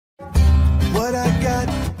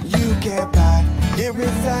can't buy. It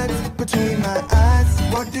resides between my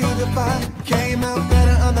eyes. Walked through the fire, came out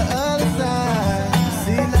better on the other side.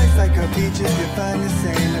 See, life's like a beach if you find the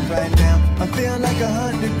sand. And right now, I feel like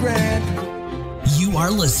 100 grand. You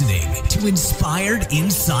are listening to Inspired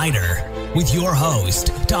Insider with your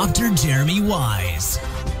host, Dr. Jeremy Weisz.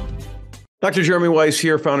 Dr. Jeremy Weisz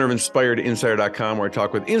here, founder of InspiredInsider.com, where I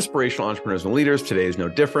talk with inspirational entrepreneurs and leaders. Today is no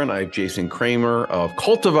different. I have Jason Kramer of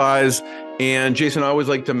Cultivize. And Jason, I always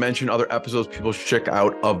like to mention other episodes people should check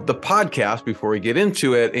out of the podcast before we get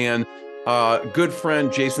into it. And good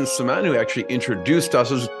friend Jason Cement, who actually introduced us,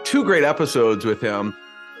 there's 2 great episodes with him.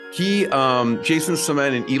 Jason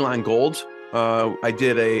Cement and Elon Gold. I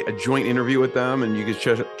did a joint interview with them, and you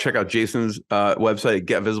can check out Jason's website at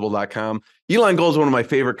getvisible.com. Elon Gold is one of my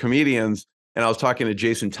favorite comedians, and I was talking to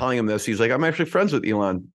Jason, telling him this. He's like, I'm actually friends with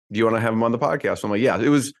Elon. Do you want to have him on the podcast? I'm like, yeah. It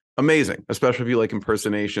was amazing, especially if you like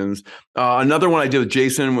impersonations. Another one I did with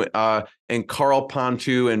Jason and Carl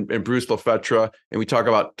Pontu and Bruce Lefetra, and we talk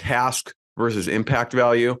about task versus impact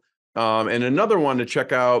value. And another one to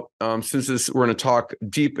check out, since we're going to talk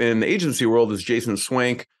deep in the agency world, is Jason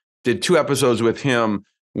Swank. Did 2 episodes with him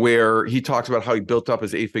where he talks about how he built up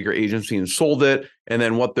his 8-figure agency and sold it, and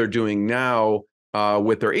then what they're doing now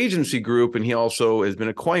with their agency group. And he also has been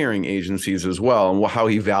acquiring agencies as well, and how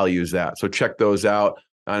he values that. So check those out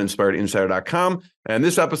on InspiredInsider.com. And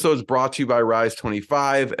this episode is brought to you by Rise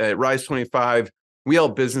 25. At Rise 25, we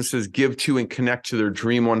help businesses give to and connect to their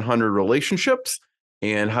Dream 100 relationships.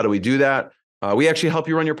 And how do we do that? We actually help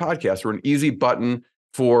you run your podcast. We're an easy button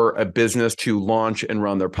for a business to launch and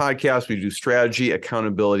run their podcast. We do strategy,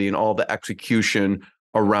 accountability, and all the execution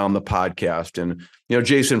around the podcast. And, you know,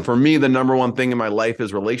 Jason, for me, the number one thing in my life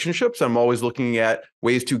is relationships. I'm always looking at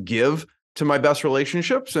ways to give to my best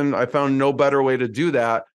relationships. And I found no better way to do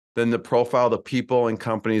that than to profile the people and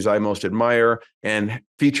companies I most admire and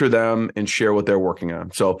feature them and share what they're working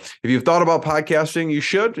on. So if you've thought about podcasting, you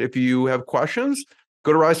should. If you have questions,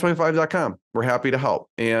 go to rise25.com. We're happy to help.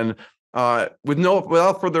 And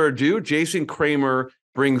without further ado, Jason Kramer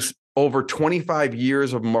brings over 25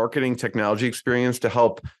 years of marketing technology experience to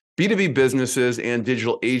help B2B businesses and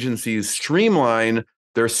digital agencies streamline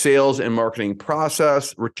their sales and marketing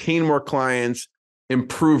process, retain more clients,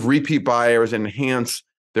 improve repeat buyers, and enhance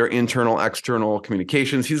their internal, external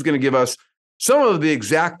communications. He's going to give us some of the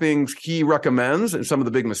exact things he recommends and some of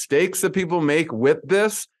the big mistakes that people make with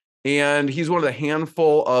this. And he's one of the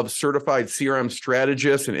handful of certified CRM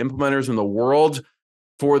strategists and implementers in the world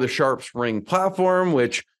for the SharpSpring platform,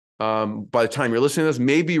 which by the time you're listening to this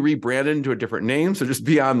may be rebranded into a different name. So just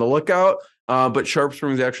be on the lookout. But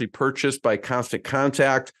SharpSpring is actually purchased by Constant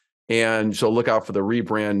Contact. And so look out for the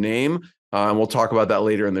rebrand name. And we'll talk about that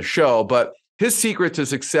later in the show. But his secret to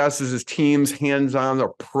success is his team's hands-on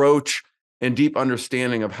approach and deep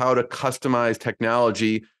understanding of how to customize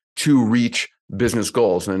technology to reach business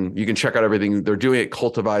goals. And you can check out everything they're doing at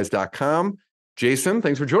cultivize.com. Jason,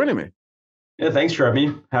 thanks for joining me. Yeah, thanks,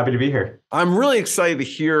 Jeremy. Happy to be here. I'm really excited to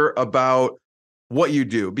hear about what you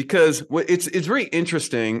do, because it's very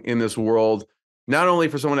interesting in this world, not only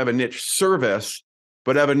for someone to have a niche service,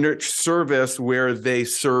 but have a niche service where they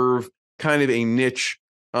serve kind of a niche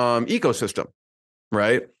ecosystem,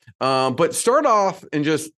 right? But start off and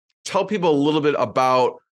just tell people a little bit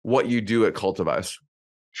about what you do at Cultivize.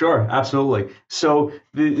 Sure, absolutely. So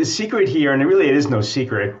the secret here, and it is no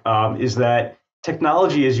secret, is that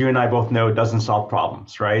technology, as you and I both know, doesn't solve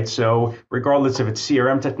problems, right? So regardless if it's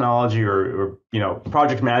CRM technology or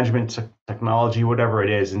project management technology, whatever it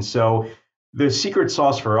is. And so the secret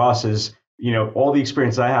sauce for us is, all the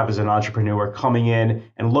experience I have as an entrepreneur coming in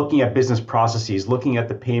and looking at business processes, looking at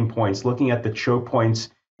the pain points, looking at the choke points,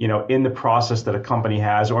 in the process that a company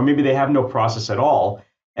has, or maybe they have no process at all.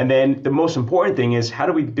 And then the most important thing is, how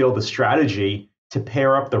do we build a strategy to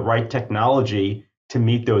pair up the right technology to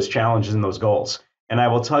meet those challenges and those goals? And I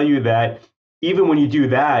will tell you that even when you do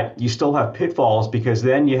that, you still have pitfalls, because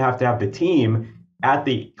then you have to have the team at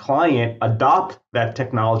the client adopt that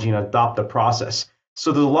technology and adopt the process.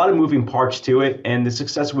 So there's a lot of moving parts to it. And the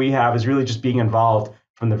success we have is really just being involved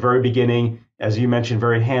from the very beginning, as you mentioned,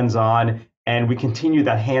 very hands-on. And we continue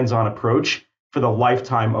that hands-on approach for the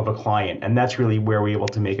lifetime of a client. And that's really where we're able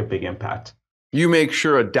to make a big impact. You make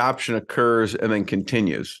sure adoption occurs and then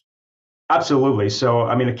continues. Absolutely. So,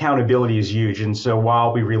 accountability is huge. And so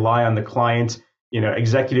while we rely on the client,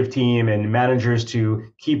 executive team and managers to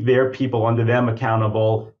keep their people under them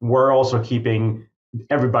accountable, we're also keeping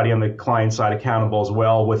everybody on the client side accountable as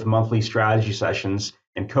well, with monthly strategy sessions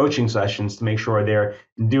and coaching sessions to make sure they're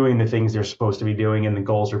doing the things they're supposed to be doing and the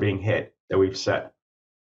goals are being hit that we've set.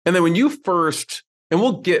 And then when you first And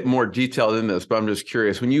we'll get more detailed in this, but I'm just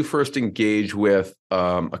curious, when you first engage with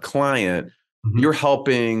a client, you're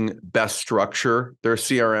helping best structure their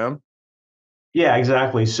CRM? Yeah,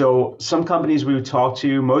 exactly. So some companies we would talk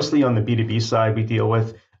to, mostly on the B2B side we deal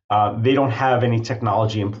with, they don't have any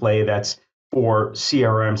technology in play that's for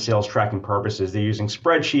CRM sales tracking purposes. They're using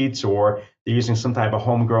spreadsheets, or they're using some type of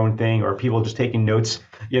homegrown thing, or people just taking notes,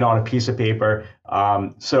 on a piece of paper.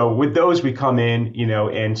 So with those, we come in,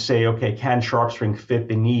 and say, okay, can SharpSpring fit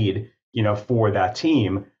the need, for that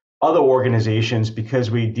team? Other organizations,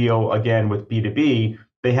 because we deal again with B2B,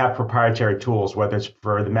 they have proprietary tools, whether it's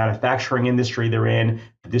for the manufacturing industry they're in,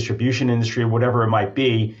 the distribution industry, whatever it might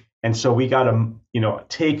be. And so we got to,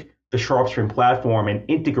 take the SharpStream platform and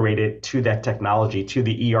integrate it to that technology, to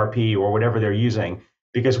the ERP or whatever they're using,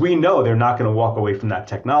 because we know they're not going to walk away from that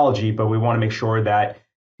technology, but we want to make sure that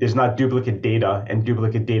there's not duplicate data and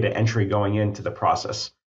duplicate data entry going into the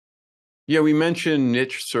process. Yeah, we mentioned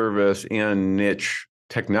niche service and niche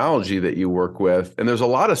technology that you work with, and there's a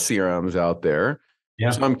lot of CRMs out there.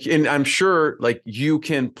 Yeah. So I'm sure like you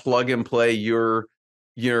can plug and play your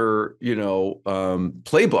playbook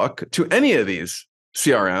to any of these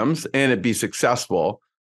CRMs and it be successful.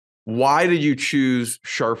 Why did you choose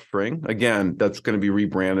SharpSpring? Again, that's going to be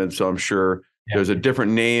rebranded, so I'm sure there's a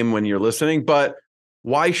different name when you're listening, but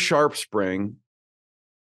why SharpSpring?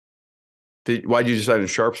 Why did you decide on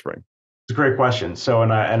SharpSpring? It's a great question. So,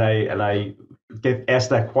 and I get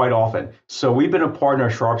asked that quite often. So we've been a partner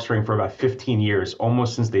of SharpString for about 15 years,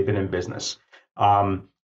 almost since they've been in business.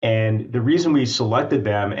 And the reason we selected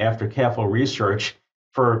them after careful research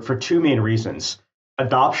for two main reasons.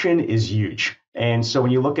 Adoption is huge. And so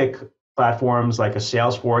when you look at platforms like a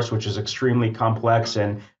Salesforce, which is extremely complex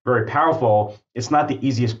and very powerful, it's not the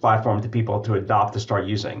easiest platform to people to adopt, to start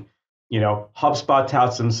using. HubSpot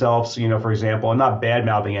touts themselves, for example, and not bad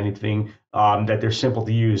mouthing anything, that they're simple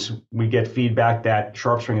to use. We get feedback that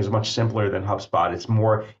SharpString is much simpler than HubSpot. It's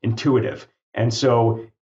more intuitive. And so,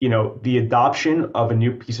 the adoption of a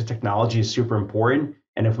new piece of technology is super important.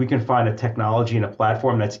 And if we can find a technology and a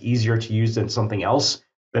platform that's easier to use than something else,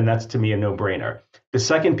 then that's, to me, a no-brainer. The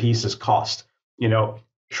second piece is cost.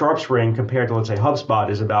 SharpSpring compared to, let's say, HubSpot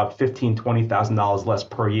is about $15,000, $20,000 less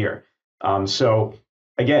per year. So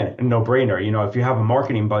again, a no-brainer. If you have a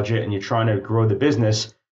marketing budget and you're trying to grow the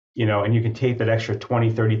business, and you can take that extra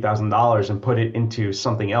 $20,000, $30,000 and put it into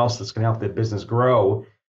something else that's going to help the business grow,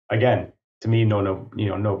 again, to me,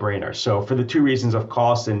 no-brainer. So for the two reasons of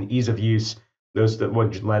cost and ease of use, those that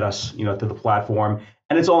would led us, to the platform,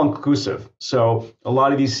 and it's all inclusive. So a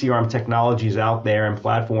lot of these CRM technologies out there and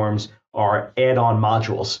platforms are add-on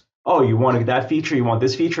modules. Oh, you want that feature? You want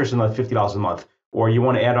this feature? It's another $50 a month. Or you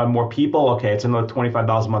want to add on more people? Okay, it's another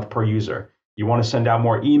 $25 a month per user. You want to send out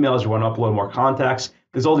more emails? You want to upload more contacts?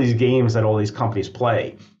 There's all these games that all these companies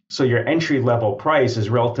play. So your entry level price is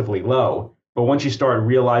relatively low. But once you start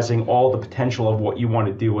realizing all the potential of what you want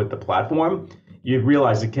to do with the platform, you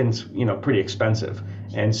realize it can, pretty expensive.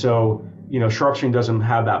 And so, SharpString doesn't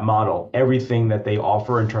have that model. Everything that they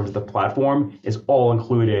offer in terms of the platform is all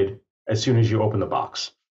included as soon as you open the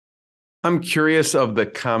box. I'm curious of the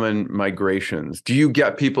common migrations. Do you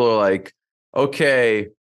get people who are like, okay,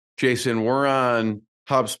 Jason, we're on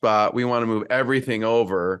HubSpot. We want to move everything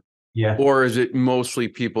over. Yeah. Or is it mostly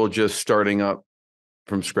people just starting up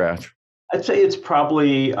from scratch? I'd say it's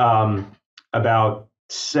probably about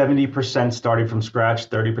 70% starting from scratch,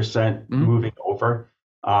 30% moving over.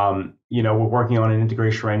 We're working on an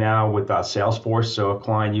integration right now with Salesforce. So a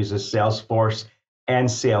client uses Salesforce and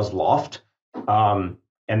SalesLoft.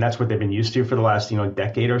 And that's what they've been used to for the last,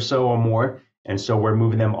 decade or so or more. And so we're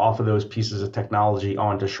moving them off of those pieces of technology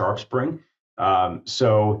onto SharpSpring.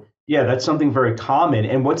 So yeah, that's something very common.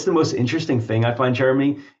 And what's the most interesting thing I find,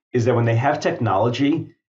 Jeremy, is that when they have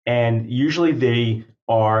technology, and usually they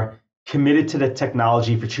are committed to the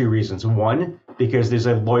technology for two reasons. One, because there's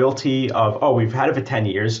a loyalty of, oh, we've had it for 10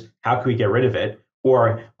 years. How can we get rid of it?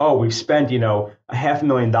 Or, oh, we've spent,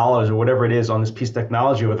 $500,000 or whatever it is on this piece of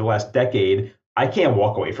technology over the last decade. I can't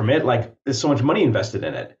walk away from it. Like, there's so much money invested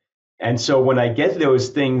in it. And so when I get those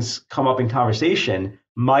things come up in conversation,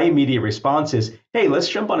 my immediate response is, hey, let's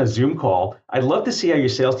jump on a Zoom call. I'd love to see how your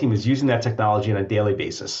sales team is using that technology on a daily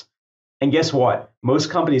basis. And guess what? Most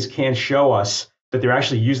companies can't show us that they're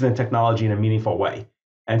actually using the technology in a meaningful way.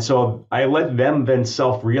 And so I let them then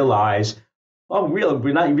self-realize, oh, really,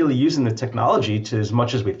 we're not really using the technology to as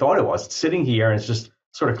much as we thought it was. It's sitting here and it's just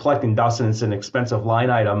sort of collecting dust, and it's an expensive line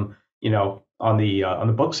item, on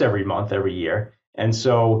the books every month, every year. And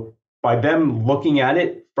so by them looking at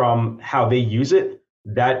it from how they use it,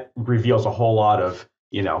 that reveals a whole lot of,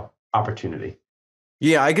 opportunity.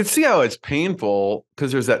 Yeah, I could see how it's painful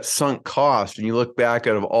because there's that sunk cost. And you look back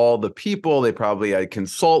at all the people, they probably had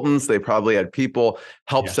consultants, they probably had people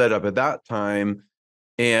help set up at that time.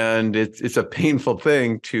 And it's a painful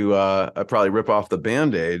thing to probably rip off the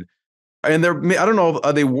Band-Aid. And I don't know,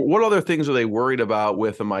 what other things are they worried about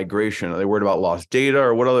with a migration? Are they worried about lost data,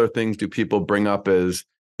 or what other things do people bring up as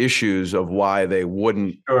issues of why they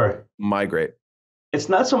wouldn't migrate? It's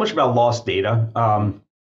not so much about lost data.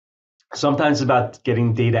 Sometimes it's about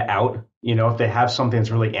getting data out. If they have something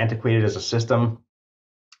that's really antiquated as a system,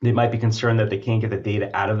 they might be concerned that they can't get the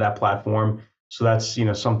data out of that platform. So that's,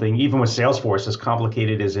 something, even with Salesforce, as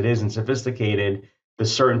complicated as it is and sophisticated,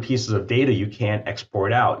 there's certain pieces of data you can't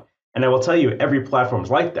export out. And I will tell you, every platform is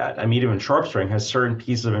like that. I mean, even SharpSpring has certain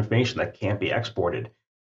pieces of information that can't be exported.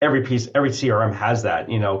 Every CRM has that,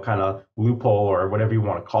 kind of loophole or whatever you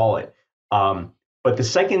want to call it. But the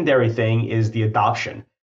secondary thing is the adoption.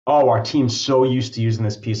 Oh, our team's so used to using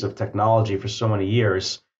this piece of technology for so many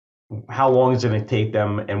years. How long is it going to take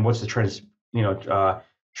them, and what's the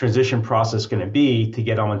transition process going to be to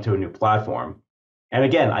get onto a new platform? And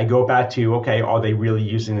again, I go back to, okay, are they really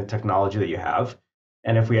using the technology that you have?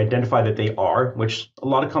 And if we identify that they are, which a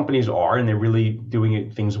lot of companies are, and they're really doing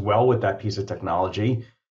things well with that piece of technology,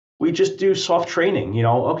 we just do soft training.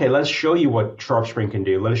 Okay, let's show you what SharpSpring can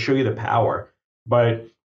do. Let us show you the power. But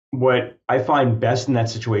what I find best in that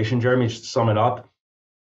situation, Jeremy, just to sum it up,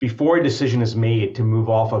 before a decision is made to move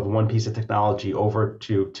off of one piece of technology over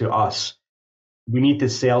to us, we need the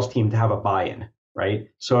sales team to have a buy-in, right?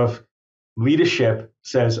 So if leadership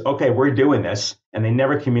says, okay, we're doing this, and they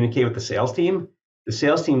never communicate with the sales team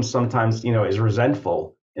sometimes, is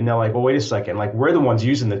resentful. And they're like, well, wait a second, like, we're the ones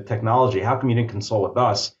using the technology. How come you didn't consult with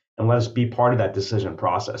us and let us be part of that decision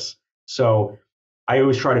process? So I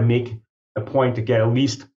always try to make a point to get at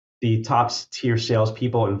least the top tier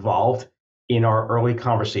salespeople involved in our early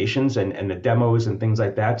conversations and the demos and things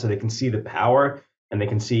like that, so they can see the power and they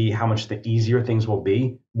can see how much the easier things will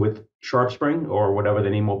be with SharpSpring, or whatever the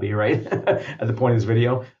name will be, right, at the point of this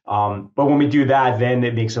video. But when we do that, then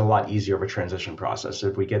it makes it a lot easier of a transition process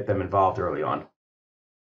if we get them involved early on.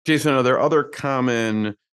 Jason, are there other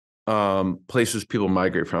common places people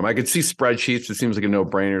migrate from? I could see spreadsheets. It seems like a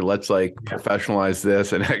no-brainer. Let's professionalize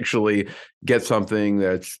this and actually get something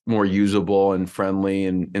that's more usable and friendly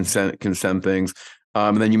and can send things.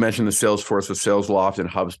 And then you mentioned the Salesforce with SalesLoft and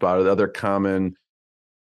HubSpot. Are there other common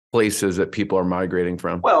places that people are migrating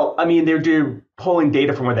from? Well, I mean, they're pulling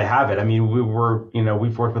data from where they have it. I mean, we've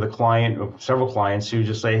worked with several clients who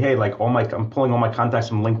just say, hey, like, I'm pulling all my contacts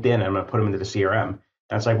from LinkedIn and I'm going to put them into the CRM.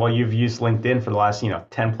 And it's like, well, you've used LinkedIn for the last,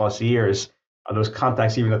 10 plus years. Are those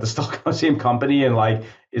contacts even at the same company? And like,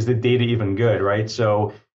 is the data even good, right?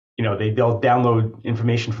 So, they'll download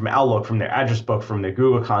information from Outlook, from their address book, from their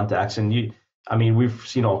Google contacts. And we've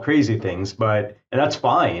seen all crazy things, and that's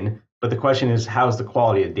fine. But the question is, how's the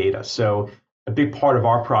quality of data? So a big part of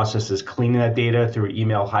our process is cleaning that data through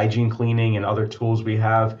email hygiene cleaning and other tools we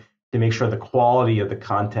have to make sure the quality of the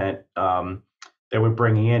content that we're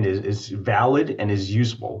bringing in is valid and is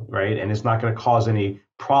usable, right? And it's not going to cause any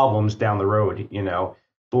problems down the road.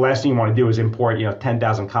 The last thing you want to do is import,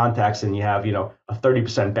 10,000 contacts and you have, a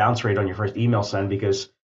 30% bounce rate on your first email send because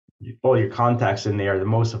all your contacts in there,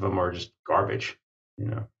 most of them are just garbage.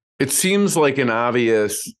 It seems like an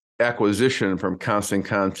obvious acquisition from Constant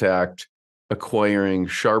Contact acquiring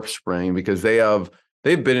SharpSpring, because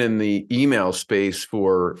they've been in the email space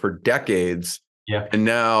for decades. Yeah. And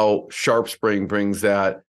now SharpSpring brings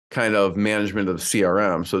that kind of management of the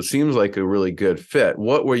CRM. So it seems like a really good fit.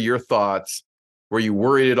 What were your thoughts? Were you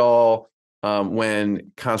worried at all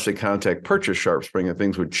when Constant Contact purchased SharpSpring that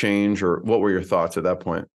things would change, or what were your thoughts at that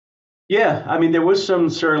point? Yeah, there was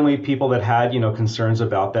certainly people that had, concerns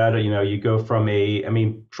about that. You go from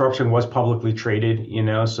SharpSpring was publicly traded,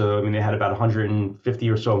 so they had about 150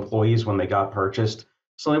 or so employees when they got purchased.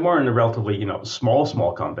 So they weren't a relatively,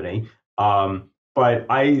 small company. But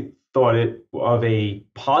I thought it of a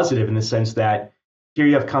positive in the sense that here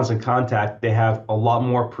you have Constant Contact. They have a lot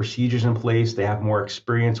more procedures in place. They have more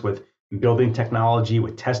experience with building technology,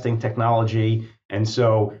 with testing technology. And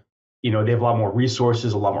so they have a lot more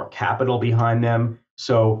resources, a lot more capital behind them.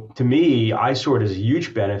 So to me, I saw it as a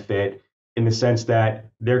huge benefit in the sense that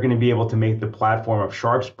they're going to be able to make the platform of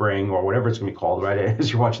SharpSpring, or whatever it's going to be called, right,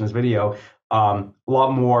 as you're watching this video, a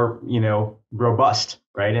lot more, robust,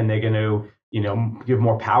 right? And they're going to, give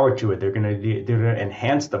more power to it. They're going to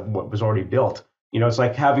enhance what was already built. It's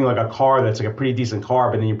like having like a car that's like a pretty decent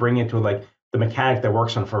car, but then you bring it to like the mechanic that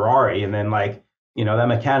works on Ferrari, and then like, that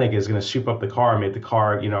mechanic is going to soup up the car and make the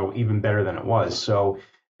car, even better than it was. So,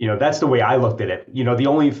 that's the way I looked at it. The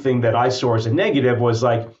only thing that I saw as a negative was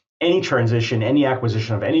like any transition, any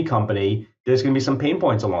acquisition of any company, there's going to be some pain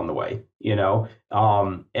points along the way,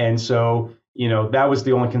 and so, that was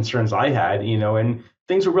the only concerns I had, and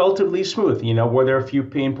things were relatively smooth. Were there a few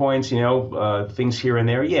pain points, things here and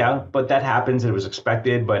there? Yeah, but that happens. It was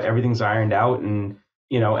expected, but everything's ironed out, and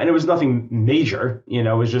it was nothing major. It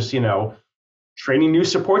was just training new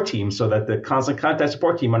support teams so that the constant contact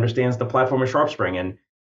support team understands the platform of SharpSpring, and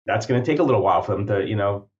that's going to take a little while for them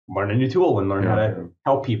to learn a new tool and learn how to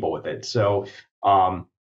help people with it. So,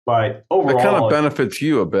 but overall, it kind of benefits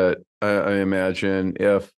you a bit, I imagine,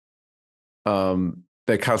 if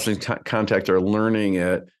they constant contact are learning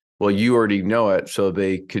it. Well, you already know it, so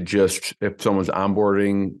they could just, if someone's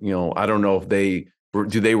onboarding, I don't know if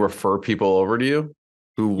do they refer people over to you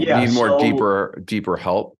who need more deeper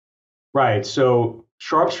help? Right. So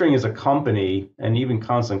SharpSpring is a company, and even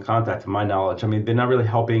Constant Contact, to my knowledge, I mean, they're not really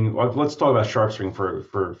helping. Let's talk about SharpSpring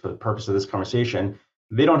for the purpose of this conversation.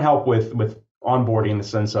 They don't help with onboarding in the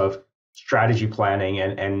sense of strategy planning,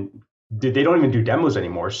 and they don't even do demos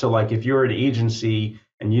anymore. So like if you're an agency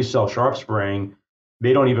and you sell SharpSpring,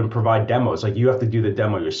 they don't even provide demos. Like you have to do the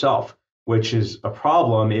demo yourself, which is a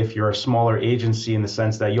problem if you're a smaller agency in the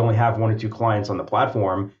sense that you only have 1 or 2 clients on the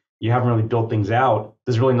platform. You haven't really built things out.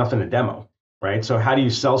 There's really nothing to demo, right? So how do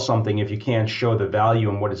you sell something if you can't show the value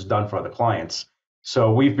and what it's done for other clients?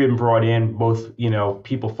 So we've been brought in, both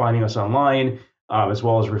people finding us online, as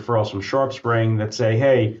well as referrals from SharpSpring that say,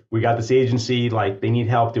 hey, we got this agency, like they need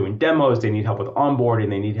help doing demos, they need help with onboarding,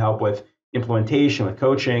 they need help with implementation, with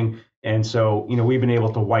coaching. And so, we've been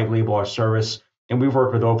able to white label our service, and we've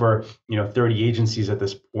worked with over, 30 agencies at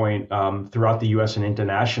this point throughout the US and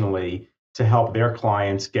internationally to help their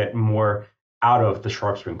clients get more out of the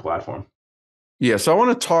SharpSpring platform. Yeah, so I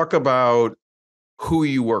want to talk about who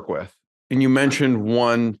you work with. And you mentioned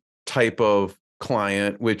one type of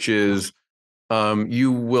client, which is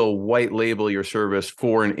you will white label your service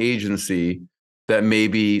for an agency that may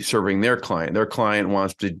be serving their client. Their client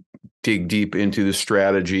wants to dig deep into the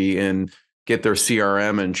strategy and get their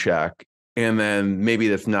CRM in check. And then maybe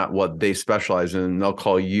that's not what they specialize in. They'll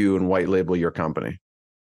call you and white label your company.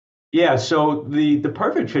 Yeah, so the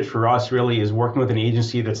perfect fit for us really is working with an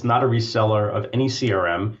agency that's not a reseller of any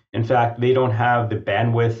CRM. In fact, they don't have the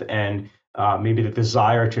bandwidth and maybe the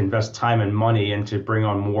desire to invest time and money and to bring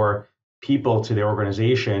on more people to their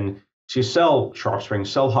organization to sell SharpSpring,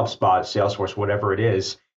 sell HubSpot, Salesforce, whatever it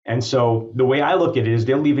is. And so the way I look at it is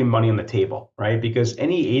they're leaving money on the table, right? Because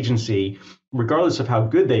any agency, regardless of how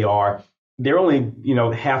good they are, they're only,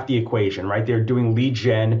 half the equation, right? They're doing lead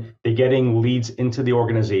gen, they're getting leads into the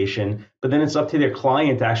organization, but then it's up to their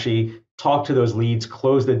client to actually talk to those leads,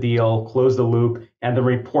 close the deal, close the loop, and then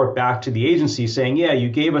report back to the agency saying, yeah, you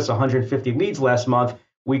gave us 150 leads last month.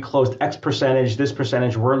 We closed X percentage, this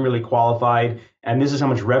percentage weren't really qualified, and this is how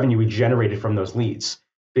much revenue we generated from those leads.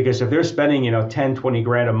 Because if they're spending, 10, 20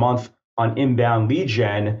 grand a month on inbound lead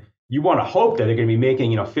gen, you want to hope that they're going to be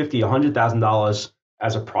making, $50,000, $100,000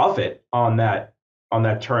 as a profit on that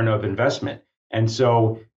turn of investment. And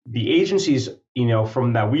so the agencies,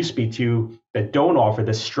 from that we speak to that don't offer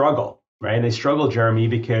this struggle, right? And they struggle, Jeremy,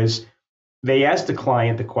 because they ask the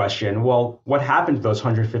client the question, well, what happened to those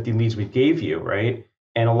 150 leads we gave you, right?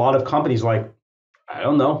 And a lot of companies like, I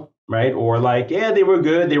don't know, right? Or like, yeah, they were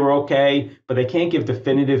good, they were okay, but they can't give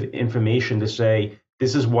definitive information to say,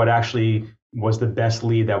 this is what actually was the best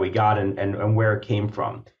lead that we got and where it came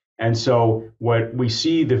from. And so what we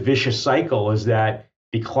see, the vicious cycle, is that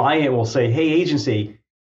the client will say, hey, agency,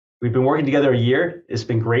 we've been working together a year. It's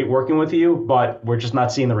been great working with you, but we're just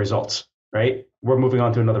not seeing the results, right? We're moving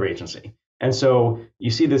on to another agency. And so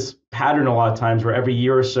you see this pattern a lot of times where every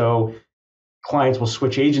year or so, clients will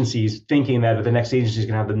switch agencies thinking that the next agency is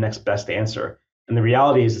going to have the next best answer. And the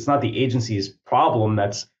reality is it's not the agency's problem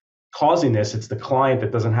that's causing this. It's the client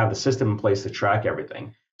that doesn't have the system in place to track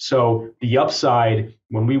everything. So the upside,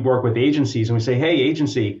 when we work with agencies and we say, hey,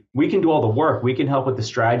 agency, we can do all the work. We can help with the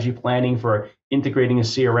strategy planning for integrating a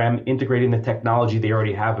CRM, integrating the technology they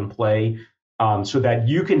already have in play, so that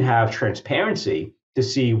you can have transparency to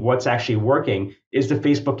see what's actually working. Is the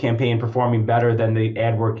Facebook campaign performing better than the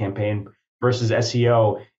AdWord campaign versus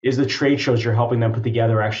SEO? Is the trade shows you're helping them put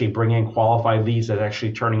together actually bringing in qualified leads that are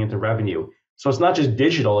actually turning into revenue? So it's not just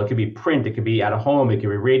digital. It could be print. It could be out of home. It could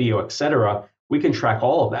be radio, et cetera. We can track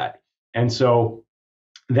all of that. And so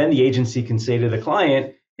then the agency can say to the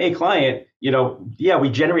client, hey, client, yeah, we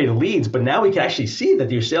generated leads, but now we can actually see that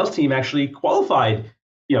your sales team actually qualified,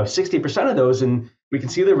 60% of those, and we can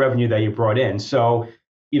see the revenue that you brought in. So,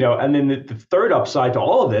 and then the third upside to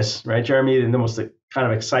all of this, right, Jeremy, and the most kind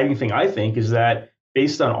of exciting thing I think is that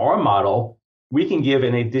based on our model, we can give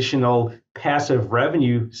an additional passive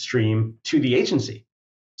revenue stream to the agency.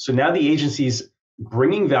 So now the agency's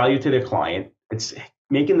bringing value to their client. It's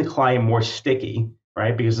making the client more sticky,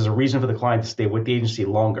 right? Because there's a reason for the client to stay with the agency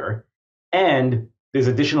longer. And there's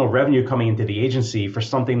additional revenue coming into the agency for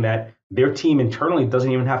something that their team internally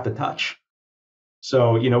doesn't even have to touch.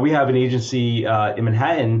 So, we have an agency in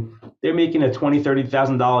Manhattan. They're making a $20,000,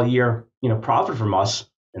 $30,000 a year, profit from us,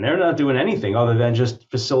 and they're not doing anything other than just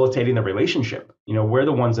facilitating the relationship. We're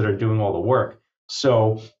the ones that are doing all the work.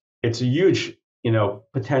 So it's a huge,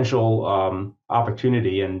 potential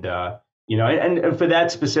opportunity. And and for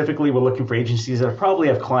that specifically, we're looking for agencies that probably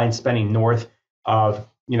have clients spending north of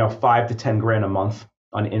 $5 to $10 grand a month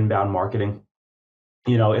on inbound marketing.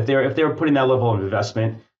 If they're putting that level of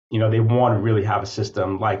investment, they want to really have a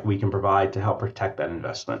system like we can provide to help protect that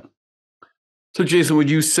investment. So, Jason, would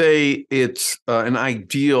you say it's an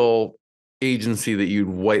ideal agency that you'd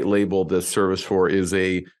white label this service for is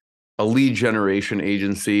a lead generation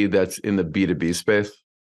agency that's in the B2B space?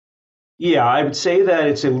 Yeah, I would say that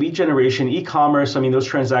it's a lead generation, e-commerce. I mean, those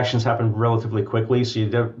transactions happen relatively quickly, so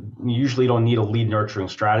you usually don't need a lead nurturing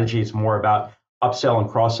strategy. It's more about upsell and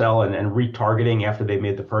cross-sell and retargeting after they've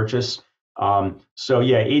made the purchase. So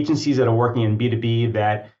yeah, agencies that are working in B2B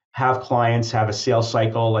that have clients have a sales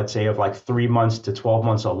cycle, let's say of like 3 months to 12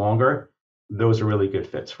 months or longer, those are really good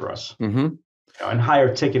fits for us. Mm-hmm. And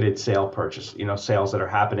higher ticketed sale purchase, sales that are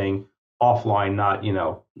happening offline, not,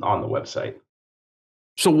 on the website.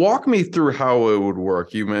 So walk me through how it would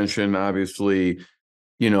work. You mentioned obviously,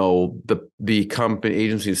 the company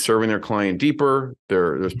agency is serving their client deeper.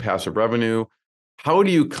 There's passive revenue. How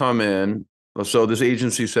do you come in? So this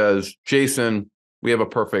agency says, Jason, we have a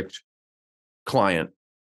perfect client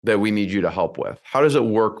that we need you to help with. How does it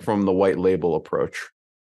work from the white label approach?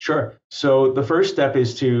 Sure. So the first step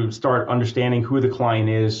is to start understanding who the client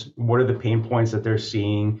is, what are the pain points that they're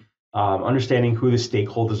seeing, understanding who the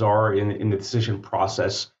stakeholders are in the decision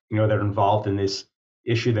process, that are involved in this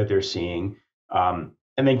issue that they're seeing, and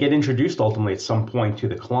then get introduced ultimately at some point to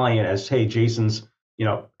the client as, hey, Jason's,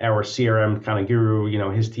 our CRM kind of guru,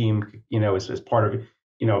 his team, is part of,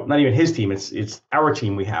 not even his team, it's our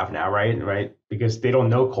team we have now, right? Because they don't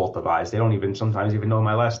know Cultivize. They don't even sometimes even know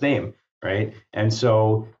my last name, right? And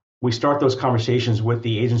so we start those conversations with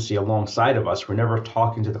the agency alongside of us. We're never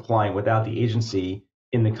talking to the client without the agency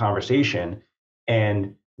in the conversation.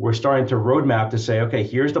 And we're starting to roadmap to say, okay,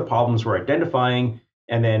 here's the problems we're identifying.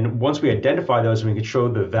 And then once we identify those and we can show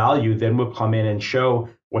the value, then we'll come in and show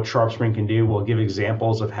what SharpSpring can do. We'll give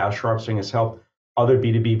examples of how SharpSpring has helped other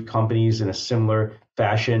B2B companies in a similar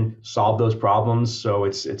fashion solve those problems. So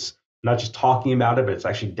it's not just talking about it, but it's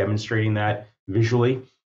actually demonstrating that visually.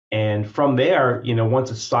 And from there,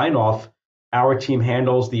 once it's sign off, our team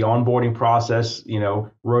handles the onboarding process,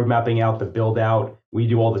 road mapping out the build out. We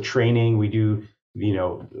do all the training. We do,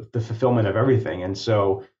 the fulfillment of everything. And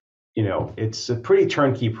so, it's a pretty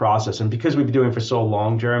turnkey process. And because we've been doing it for so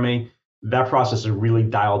long, Jeremy, that process is really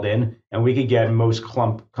dialed in, and we could get most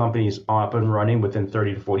companies up and running within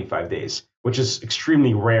 30 to 45 days, which is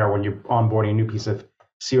extremely rare when you're onboarding a new piece of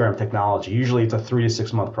CRM technology. Usually it's a 3 to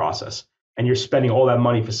 6 month process, and you're spending all that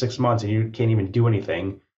money for 6 months and you can't even do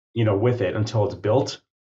anything, with it until it's built.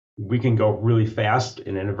 We can go really fast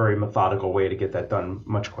and in a very methodical way to get that done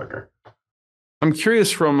much quicker. I'm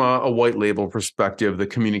curious from a white label perspective, the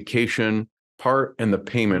communication part and the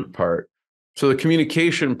payment part. So the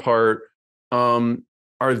communication part,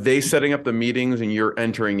 are they setting up the meetings and you're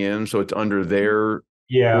entering in, so it's under their,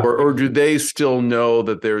 or do they still know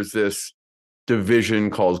that there's this division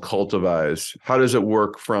called Cultivize? How does it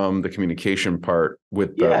work from the communication part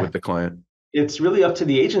with the client? It's really up to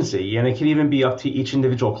the agency, and it can even be up to each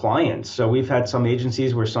individual client. So we've had some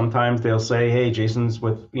agencies where sometimes they'll say, hey, Jason's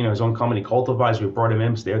with his own company, Cultivize. We brought him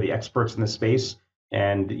in because they're the experts in the space,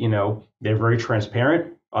 and they're very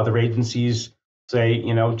transparent. Other agencies say,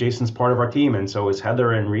 Jason's part of our team, and so is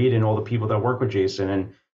Heather and Reed and all the people that work with Jason.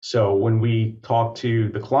 And so when we talk to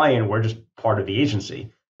the client, we're just part of the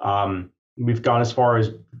agency. We've gone as far as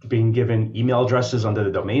being given email addresses under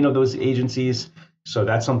the domain of those agencies. So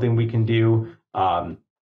that's something we can do. And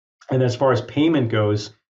as far as payment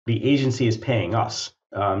goes, the agency is paying us.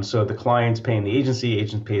 So the client's paying the agency,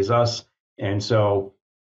 agent pays us. And so,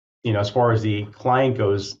 as far as the client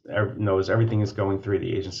goes, knows everything is going through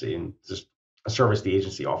the agency and just a service the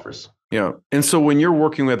agency offers. Yeah. And so when you're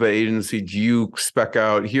working with an agency, do you spec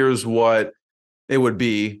out, here's what it would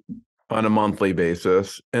be on a monthly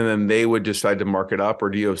basis, and then they would decide to mark it up?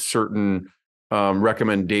 Or do you have certain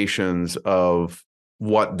recommendations of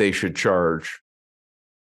what they should charge?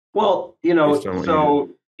 Well,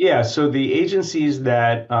 Yeah, so the agencies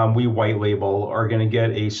that we white label are going to get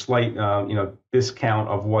a slight, discount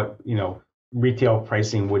of what, retail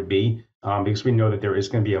pricing would be, because we know that there is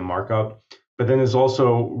going to be a markup. But then there's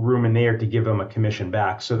also room in there to give them a commission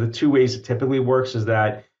back. So the two ways it typically works is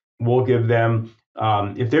that we'll give them,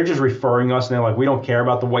 if they're just referring us and they're like, we don't care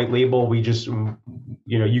about the white label, we just,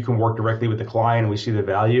 you can work directly with the client and we see the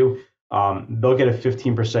value, they'll get a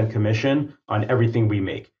 15% commission on everything we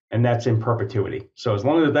make. And that's in perpetuity. So as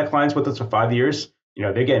long as that client's with us for 5 years,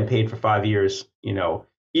 they're getting paid for 5 years.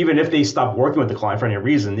 Even if they stop working with the client for any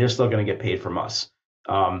reason, they're still going to get paid from us.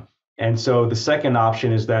 And so the second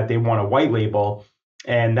option is that they want a white label,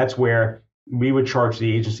 and that's where we would charge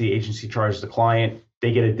the agency charges the client.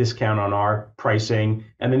 They get a discount on our pricing,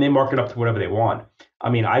 and then they mark it up to whatever they want. I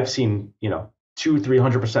mean, I've seen 200-300%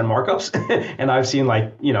 markups, and I've seen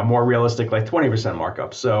more realistic 20%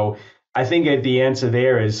 markups. So I think the answer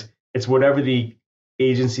there is it's whatever the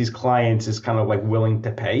agency's clients is kind of willing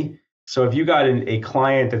to pay. So if you got a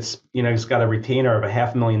client that's has got a retainer of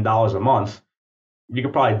 $500,000 a month, you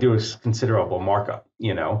could probably do a considerable markup,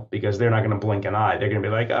 because they're not going to blink an eye. They're going to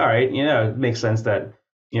be like, all right, it makes sense that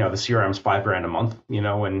the CRM's $5,000 a month,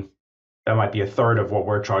 and that might be a third of what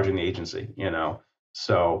we're charging the agency,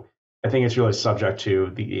 So I think it's really subject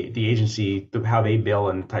to the agency, how they bill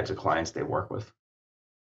and the types of clients they work with.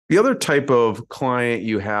 The other type of client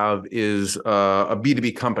you have is a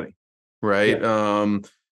B2B company, right? Yeah.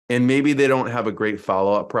 And maybe they don't have a great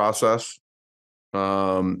follow-up process.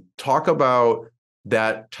 Talk about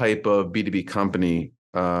that type of B2B company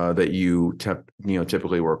that you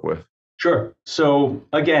typically work with. Sure. So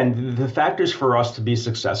again, the factors for us to be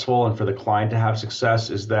successful and for the client to have success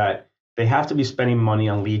is that they have to be spending money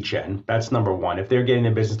on lead gen. That's number one. If they're getting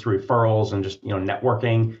their business through referrals and just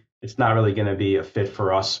networking, it's not really going to be a fit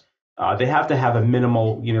for us. They have to have a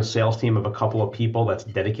minimal, sales team of a couple of people that's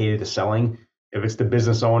dedicated to selling. If it's the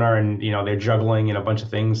business owner and they're juggling a bunch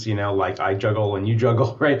of things, like I juggle and you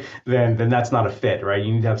juggle, right? Then that's not a fit, right?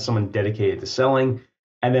 You need to have someone dedicated to selling.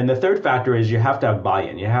 And then the third factor is you have to have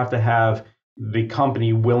buy-in. You have to have the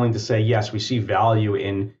company willing to say, yes, we see value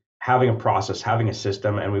in having a process, having a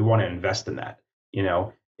system, and we want to invest in that.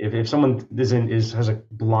 If someone has a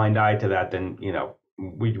blind eye to that, then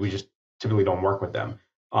we just typically don't work with them.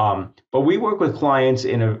 But we work with clients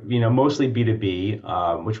in mostly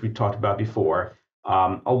B2B, which we talked about before.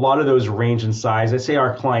 A lot of those range in size. I'd say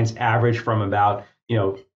our clients average from about,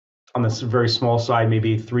 on the very small side,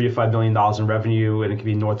 maybe $3 to $5 million in revenue, and it can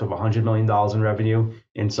be north of $100 million in revenue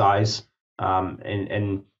in size.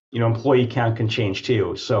 And employee count can change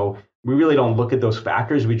too. So we really don't look at those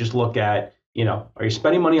factors. We just look at, are you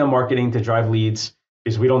spending money on marketing to drive leads?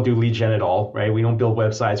 Because we don't do lead gen at all, right? We don't build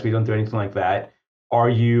websites. We don't do anything like that. Are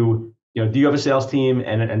you, do you have a sales team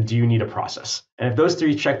and do you need a process? And if those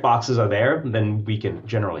three check boxes are there, then we can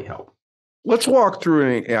generally help. Let's walk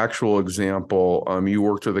through an actual example. You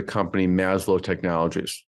worked with the company Maslow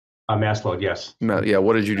Technologies. Maslow, yes. Yeah.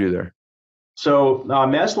 What did you do there? So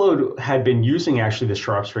Maslow had been using actually the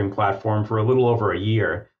SharpSpring platform for a little over a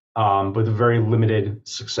year, with very limited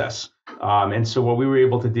success. And so what we were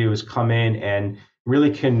able to do is come in and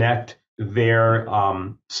really connect their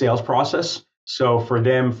sales process. So for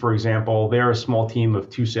them, for example, they're a small team of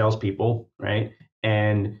 2 salespeople, right?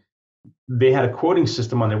 And they had a quoting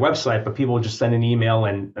system on their website, but people would just send an email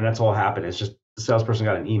and that's all happened. It's just the salesperson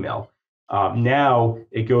got an email. Now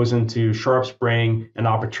it goes into SharpSpring and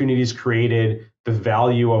opportunities created, the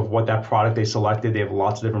value of what that product they selected. They have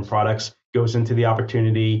lots of different products, goes into the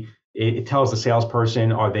opportunity. It tells the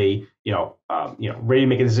salesperson, are they, ready to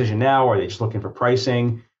make a decision now? Or are they just looking for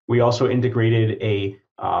pricing? We also integrated a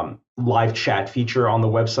live chat feature on the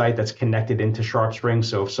website that's connected into SharpSpring.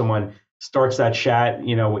 So if someone starts that chat,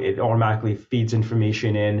 it automatically feeds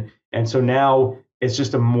information in. And so now it's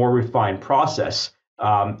just a more refined process.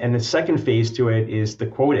 And the second phase to it is the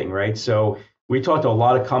quoting, right? So we talked to a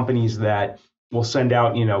lot of companies that will send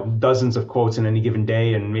out, dozens of quotes in any given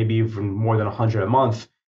day and maybe even more than 100 a month.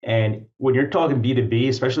 And when you're talking B2B,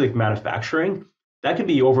 especially like manufacturing, that could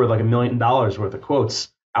be over $1 million worth of quotes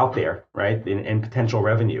out there, right? In potential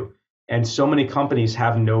revenue. And so many companies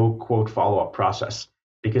have no quote follow-up process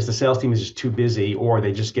because the sales team is just too busy, or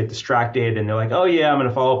they just get distracted and they're like, oh yeah, I'm going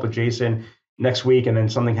to follow up with Jason next week. And then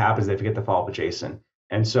something happens, they forget to follow up with Jason.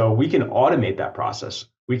 And so we can automate that process.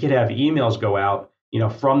 We could have emails go out,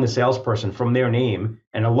 from the salesperson, from their name.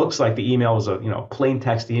 And it looks like the email is a, plain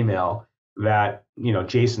text email that,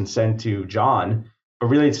 Jason sent to John, but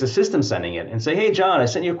really it's the system sending it and say, hey, John, I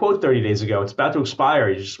sent you a quote 30 days ago. It's about to expire.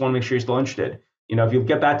 You just want to make sure you're still interested. If you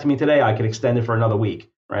get back to me today, I could extend it for another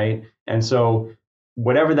week, right? And so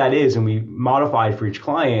whatever that is, and we modify it for each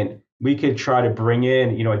client, we could try to bring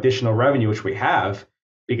in, additional revenue, which we have,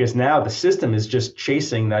 because now the system is just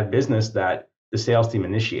chasing that business that the sales team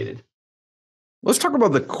initiated. Let's talk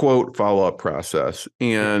about the quote follow-up process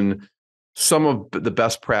and some of the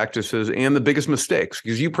best practices and the biggest mistakes,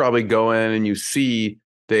 because you probably go in and you see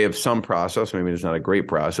they have some process, maybe it's not a great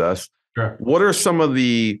process. Sure. What are some of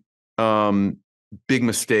the big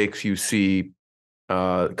mistakes you see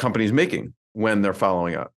companies making when they're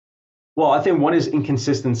following up? Well, I think one is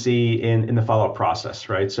inconsistency in the follow-up process,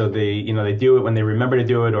 right? So they do it when they remember to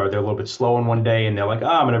do it, or they're a little bit slow on one day and they're like,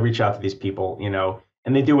 I'm going to reach out to these people,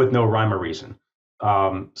 and they do it with no rhyme or reason.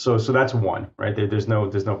 So that's one, right? There's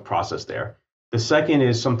no process there. The second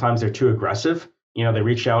is sometimes they're too aggressive. They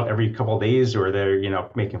reach out every couple of days, or they're,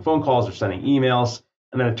 making phone calls or sending emails,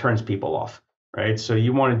 and then it turns people off, right? So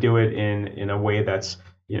you want to do it in a way that's,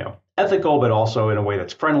 ethical, but also in a way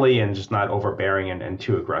that's friendly and just not overbearing and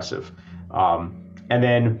too aggressive. And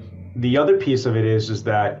then the other piece of it is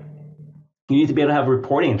that you need to be able to have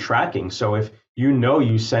reporting and tracking. So if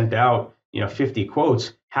you sent out 50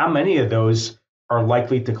 quotes, how many of those are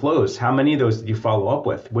likely to close? How many of those did you follow up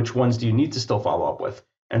with? Which ones do you need to still follow up with?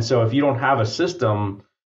 And so if you don't have a system,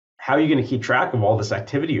 how are you going to keep track of all this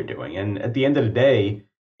activity you're doing? And at the end of the day,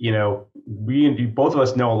 both of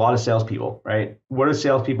us know a lot of salespeople, right? What do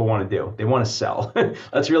salespeople want to do? They want to sell.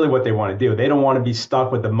 That's really what they want to do. They don't want to be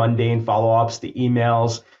stuck with the mundane follow-ups, the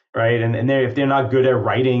emails, right? And if they're not good at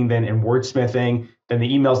writing and wordsmithing, then the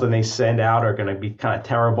emails that they send out are going to be kind of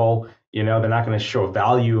terrible. They're not going to show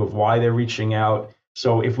value of why they're reaching out.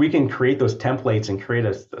 So if we can create those templates and create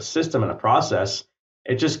a system and a process,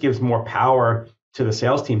 it just gives more power to the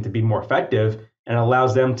sales team to be more effective, and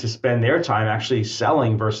allows them to spend their time actually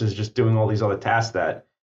selling versus just doing all these other tasks that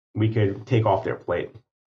we could take off their plate.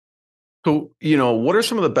 So, what are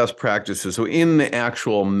some of the best practices? So in the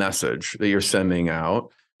actual message that you're sending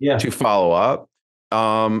out to follow up,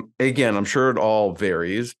 again, I'm sure it all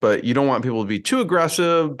varies, but you don't want people to be too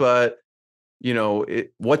aggressive, but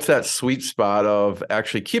what's that sweet spot of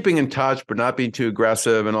actually keeping in touch, but not being too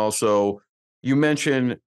aggressive? And also you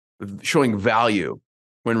mentioned showing value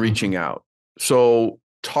when reaching out. So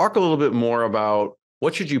talk a little bit more about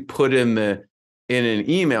what should you put in an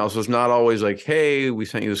email. So it's not always like, hey, we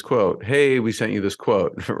sent you this quote. Hey, we sent you this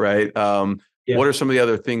quote, right? What are some of the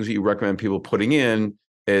other things that you recommend people putting in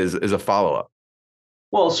as a follow-up?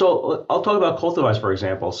 Well, so I'll talk about Cultivize, for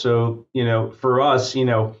example. So, for us,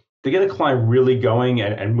 to get a client really going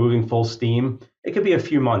and moving full steam, it could be a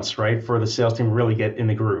few months, right, for the sales team to really get in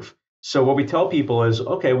the groove. So what we tell people is,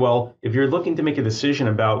 okay, well, if you're looking to make a decision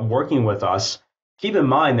about working with us, keep in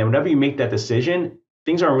mind that whenever you make that decision,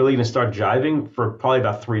 things aren't really going to start jiving for probably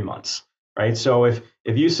about 3 months, right? So if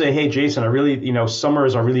you say, hey, Jason, I really, summer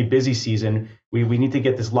is our really busy season. We need to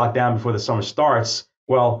get this locked down before the summer starts.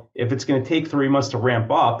 Well, if it's going to take 3 months to ramp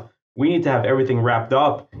up, we need to have everything wrapped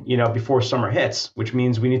up, before summer hits, which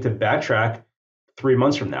means we need to backtrack 3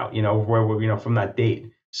 months from now, from that date.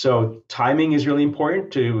 So timing is really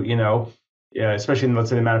important to, especially in, let's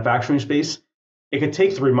say, the manufacturing space. It could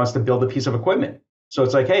take 3 months to build a piece of equipment. So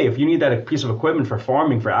it's like, hey, if you need that piece of equipment for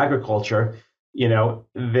farming, for agriculture,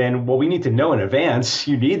 then we need to know in advance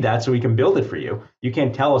you need that so we can build it for you. You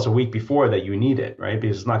can't tell us a week before that you need it, right?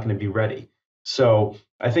 Because it's not going to be ready. So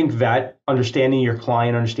I think that understanding your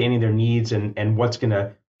client, understanding their needs and what's going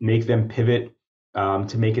to make them pivot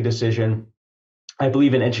to make a decision. I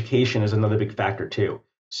believe in education is another big factor too.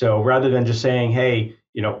 So rather than just saying, hey,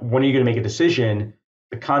 when are you going to make a decision?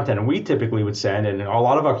 The content we typically would send, and a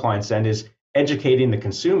lot of our clients send, is educating the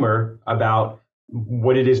consumer about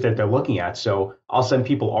what it is that they're looking at. So I'll send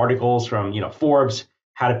people articles from, Forbes,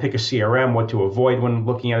 how to pick a CRM, what to avoid when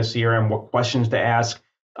looking at a CRM, what questions to ask,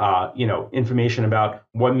 information about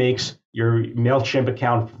what makes your MailChimp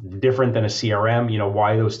account different than a CRM,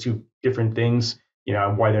 why those two different things,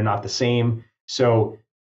 why they're not the same. So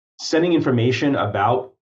sending information about,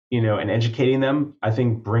 and educating them, I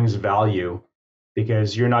think brings value,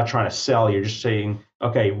 because you're not trying to sell. You're just saying,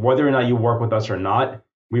 okay, whether or not you work with us or not,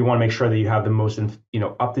 we want to make sure that you have the most,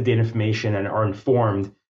 up-to-date information and are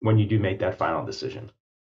informed when you do make that final decision.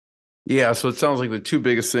 Yeah. So it sounds like the two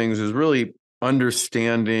biggest things is really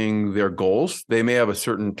understanding their goals. They may have a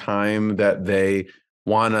certain time that they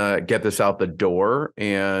want to get this out the door,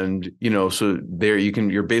 and so there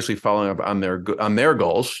you're basically following up on their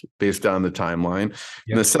goals based on the timeline. Yep.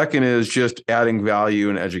 And the second is just adding value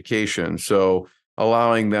and education. So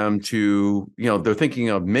allowing them to, they're thinking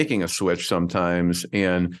of making a switch sometimes,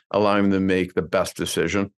 and allowing them to make the best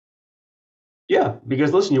decision. Yeah,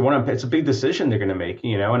 because listen, it's a big decision they're going to make,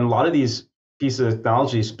 and a lot of these piece of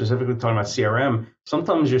technology, specifically talking about CRM,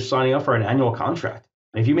 sometimes you're signing up for an annual contract.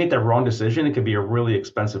 And if you make that wrong decision, it could be a really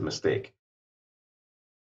expensive mistake.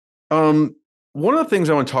 One of the things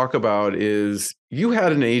I want to talk about is you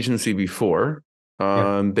had an agency before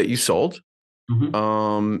that you sold.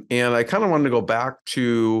 And I kind of wanted to go back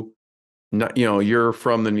to, you're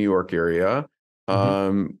from the New York area,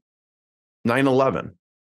 9/11.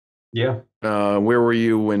 Yeah. Where were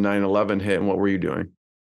you when 9/11 hit, and what were you doing?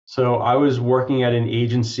 So I was working at an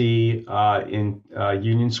agency in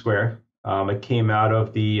Union Square. I came out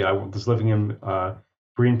of I was living in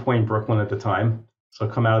Greenpoint, Brooklyn at the time. So I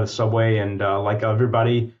come out of the subway and like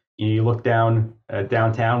everybody, you look down at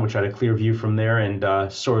downtown, which had a clear view from there, and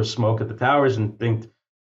sort of smoke at the towers and think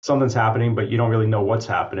something's happening, but you don't really know what's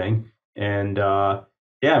happening. And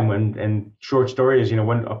and short story is,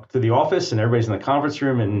 went up to the office and everybody's in the conference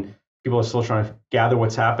room and people are still trying to gather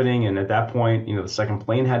what's happening. And at that point, the second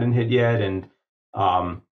plane hadn't hit yet. And,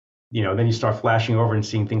 then you start flashing over and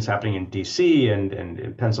seeing things happening in DC and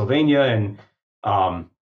in Pennsylvania.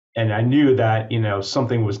 And I knew that,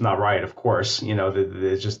 something was not right, of course,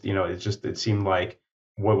 it seemed like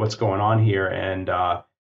what's going on here. And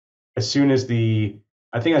as soon as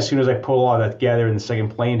I pull all that together and the second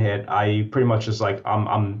plane hit, I pretty much just like,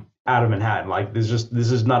 I'm out of Manhattan. Like this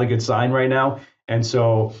is not a good sign right now. And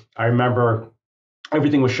so I remember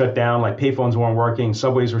everything was shut down, like payphones weren't working,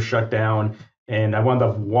 subways were shut down. And I wound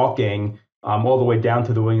up walking all the way down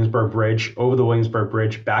to the Williamsburg Bridge, over the Williamsburg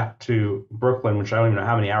Bridge, back to Brooklyn, which I don't even know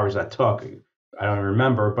how many hours that took. I don't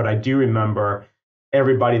remember, but I do remember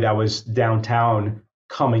everybody that was downtown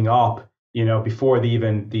coming up, before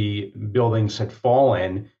the buildings had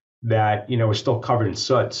fallen, that, were still covered in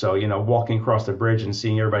soot. So, walking across the bridge and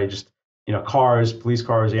seeing everybody just, cars, police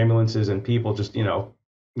cars, ambulances, and people just,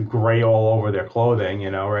 gray all over their clothing,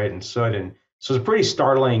 right, and soot. And so it's a pretty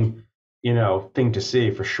startling, thing to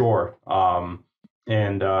see for sure. I'll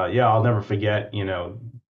never forget,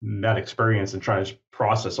 that experience and trying to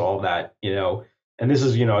process all of that, and this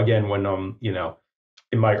is, again, when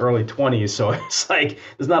in my early 20s. So it's like,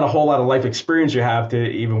 there's not a whole lot of life experience you have to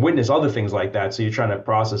even witness other things like that. So you're trying to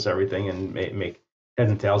process everything and make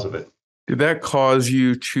heads and tails of it. Did that cause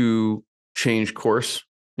you to change course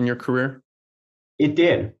in your career? It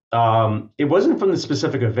did. It wasn't from the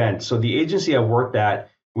specific event. So the agency I worked at,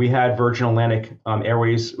 we had Virgin Atlantic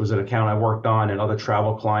Airways was an account I worked on, and other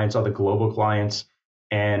travel clients, other global clients.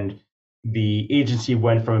 And the agency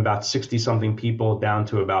went from about 60 something people down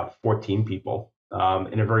to about 14 people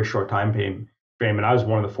in a very short time frame. And I was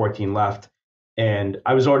one of the 14 left. And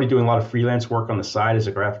I was already doing a lot of freelance work on the side as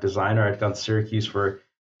a graphic designer. I'd gone to Syracuse for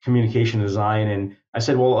communication design. And I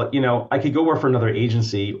said, well, I could go work for another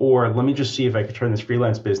agency, or let me just see if I could turn this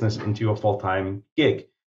freelance business into a full-time gig.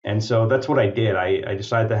 And so that's what I did. I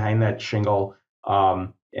decided to hang that shingle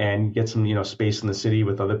and get some, space in the city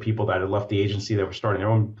with other people that had left the agency that were starting their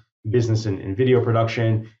own business in video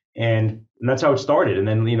production. And that's how it started. And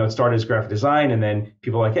then, it started as graphic design, and then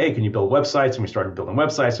people were like, hey, can you build websites? And we started building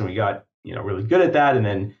websites, and we got, really good at that. And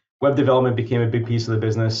then web development became a big piece of the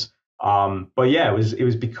business. But yeah, it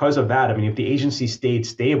was because of that. I mean, if the agency stayed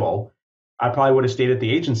stable, I probably would have stayed at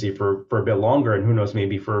the agency for a bit longer, and who knows,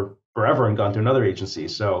 maybe for forever, and gone to another agency.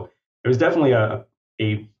 So it was definitely a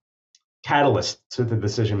catalyst to the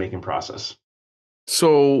decision-making process.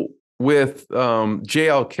 So with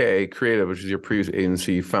JLK Creative, which is your previous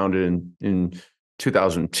agency, you founded in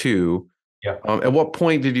 2002. Yeah. At what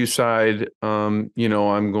point did you decide, I'm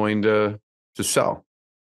going to sell?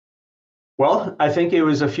 Well, I think it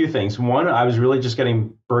was a few things. One, I was really just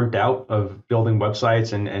getting burnt out of building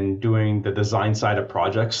websites and doing the design side of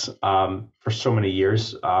projects for so many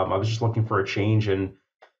years. I was just looking for a change. And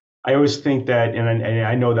I always think that, and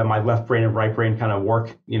I know that my left brain and right brain kind of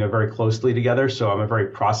work, very closely together. So I'm a very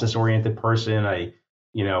process-oriented person. I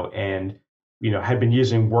had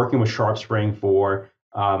been working with SharpSpring for,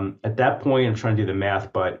 at that point, I'm trying to do the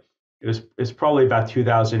math, but it's probably about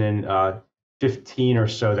 2015 or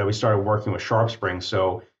so that we started working with SharpSpring.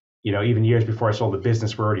 So, even years before I sold the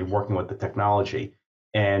business, we're already working with the technology.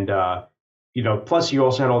 And, plus you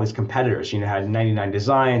also had all these competitors. You had 99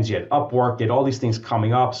 Designs, you had Upwork, you had all these things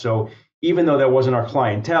coming up. So even though that wasn't our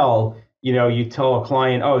clientele, you tell a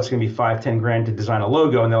client, oh, it's going to be $5-10 grand to design a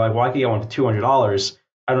logo. And they're like, well, I can get one for $200.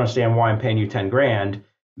 I don't understand why I'm paying you 10 grand.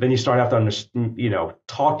 Then you start to have to,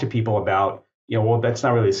 talk to people about, well, that's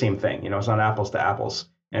not really the same thing. It's not apples to apples.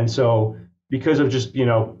 And so because of just,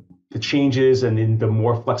 the changes and then the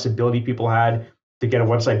more flexibility people had to get a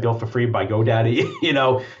website built for free by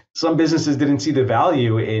GoDaddy, some businesses didn't see the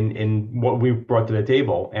value in what we brought to the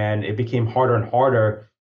table. And it became harder and harder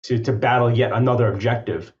to battle yet another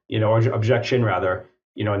objective, or objection rather,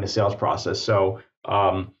 in the sales process. So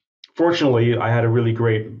fortunately, I had a really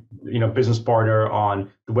great, business partner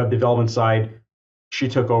on the web development side. She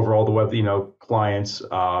took over all the web, clients,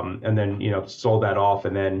 and then, sold that off,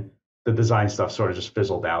 and then the design stuff sort of just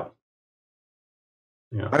fizzled out.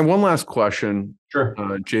 Yeah. I have one last question. Sure.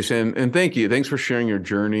 Jason, and thank you. Thanks for sharing your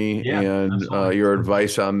journey and your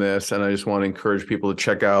advice on this. And I just want to encourage people to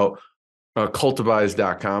check out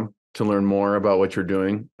cultivize.com to learn more about what you're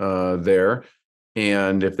doing there.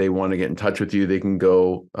 And if they want to get in touch with you, they can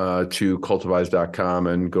go to cultivize.com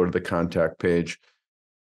and go to the contact page.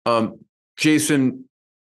 Jason,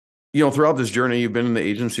 throughout this journey, you've been in the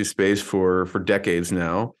agency space for decades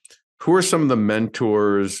now. Who are some of the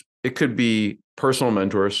mentors? It could be personal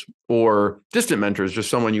mentors or distant mentors, just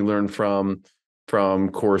someone you learn from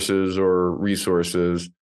courses or resources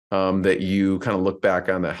that you kind of look back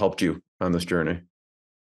on that helped you on this journey.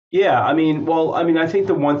 Yeah, I think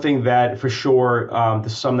the one thing that for sure, to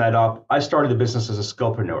sum that up, I started the business as a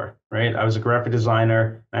skillpreneur, right? I was a graphic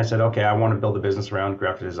designer, and I said, okay, I want to build a business around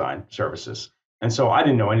graphic design services. And so I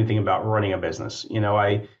didn't know anything about running a business.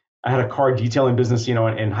 I had a car detailing business,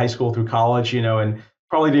 in high school through college, and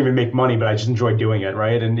probably didn't even make money, but I just enjoyed doing it,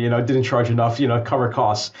 right? And, didn't charge enough, to cover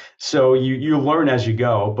costs. So you learn as you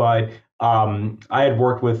go. But I had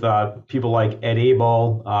worked with people like Ed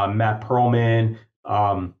Abel, Matt Perlman,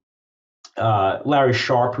 Larry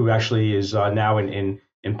Sharp, who actually is now in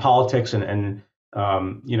politics and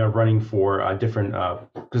running for different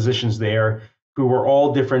positions there, who were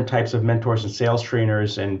all different types of mentors and sales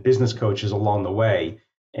trainers and business coaches along the way.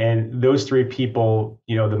 And those three people,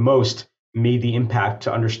 the most made the impact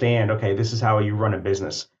to understand, okay, this is how you run a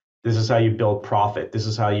business. This is how you build profit. This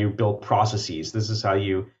is how you build processes. This is how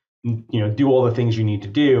you, do all the things you need to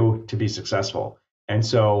do to be successful. And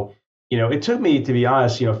so, it took me, to be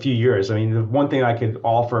honest, a few years. I mean, the one thing I could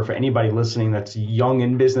offer for anybody listening that's young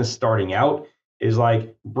in business starting out is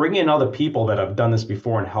like bring in other people that have done this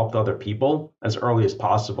before and helped other people as early as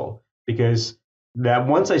possible. Because that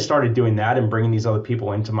once I started doing that and bringing these other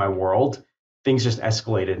people into my world, things just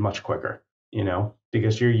escalated much quicker,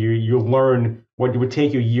 because you learn what would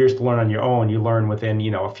take you years to learn on your own. You learn within,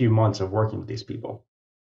 a few months of working with these people.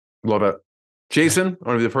 Love it. Jason, I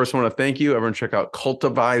want to be the first one to thank you. Everyone check out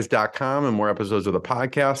cultivize.com and more episodes of the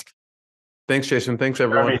podcast. Thanks, Jason. Thanks,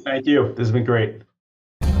 everyone. Thank you. This has been great.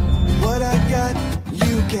 What I got,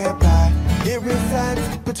 you can't buy. It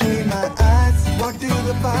resides between my eyes. Walked through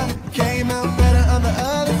the fire, came out better on the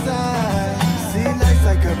other side. See, life's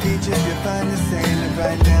like a beach if you find the sand. And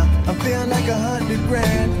right now, I'm feeling like $100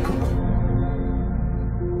 grand.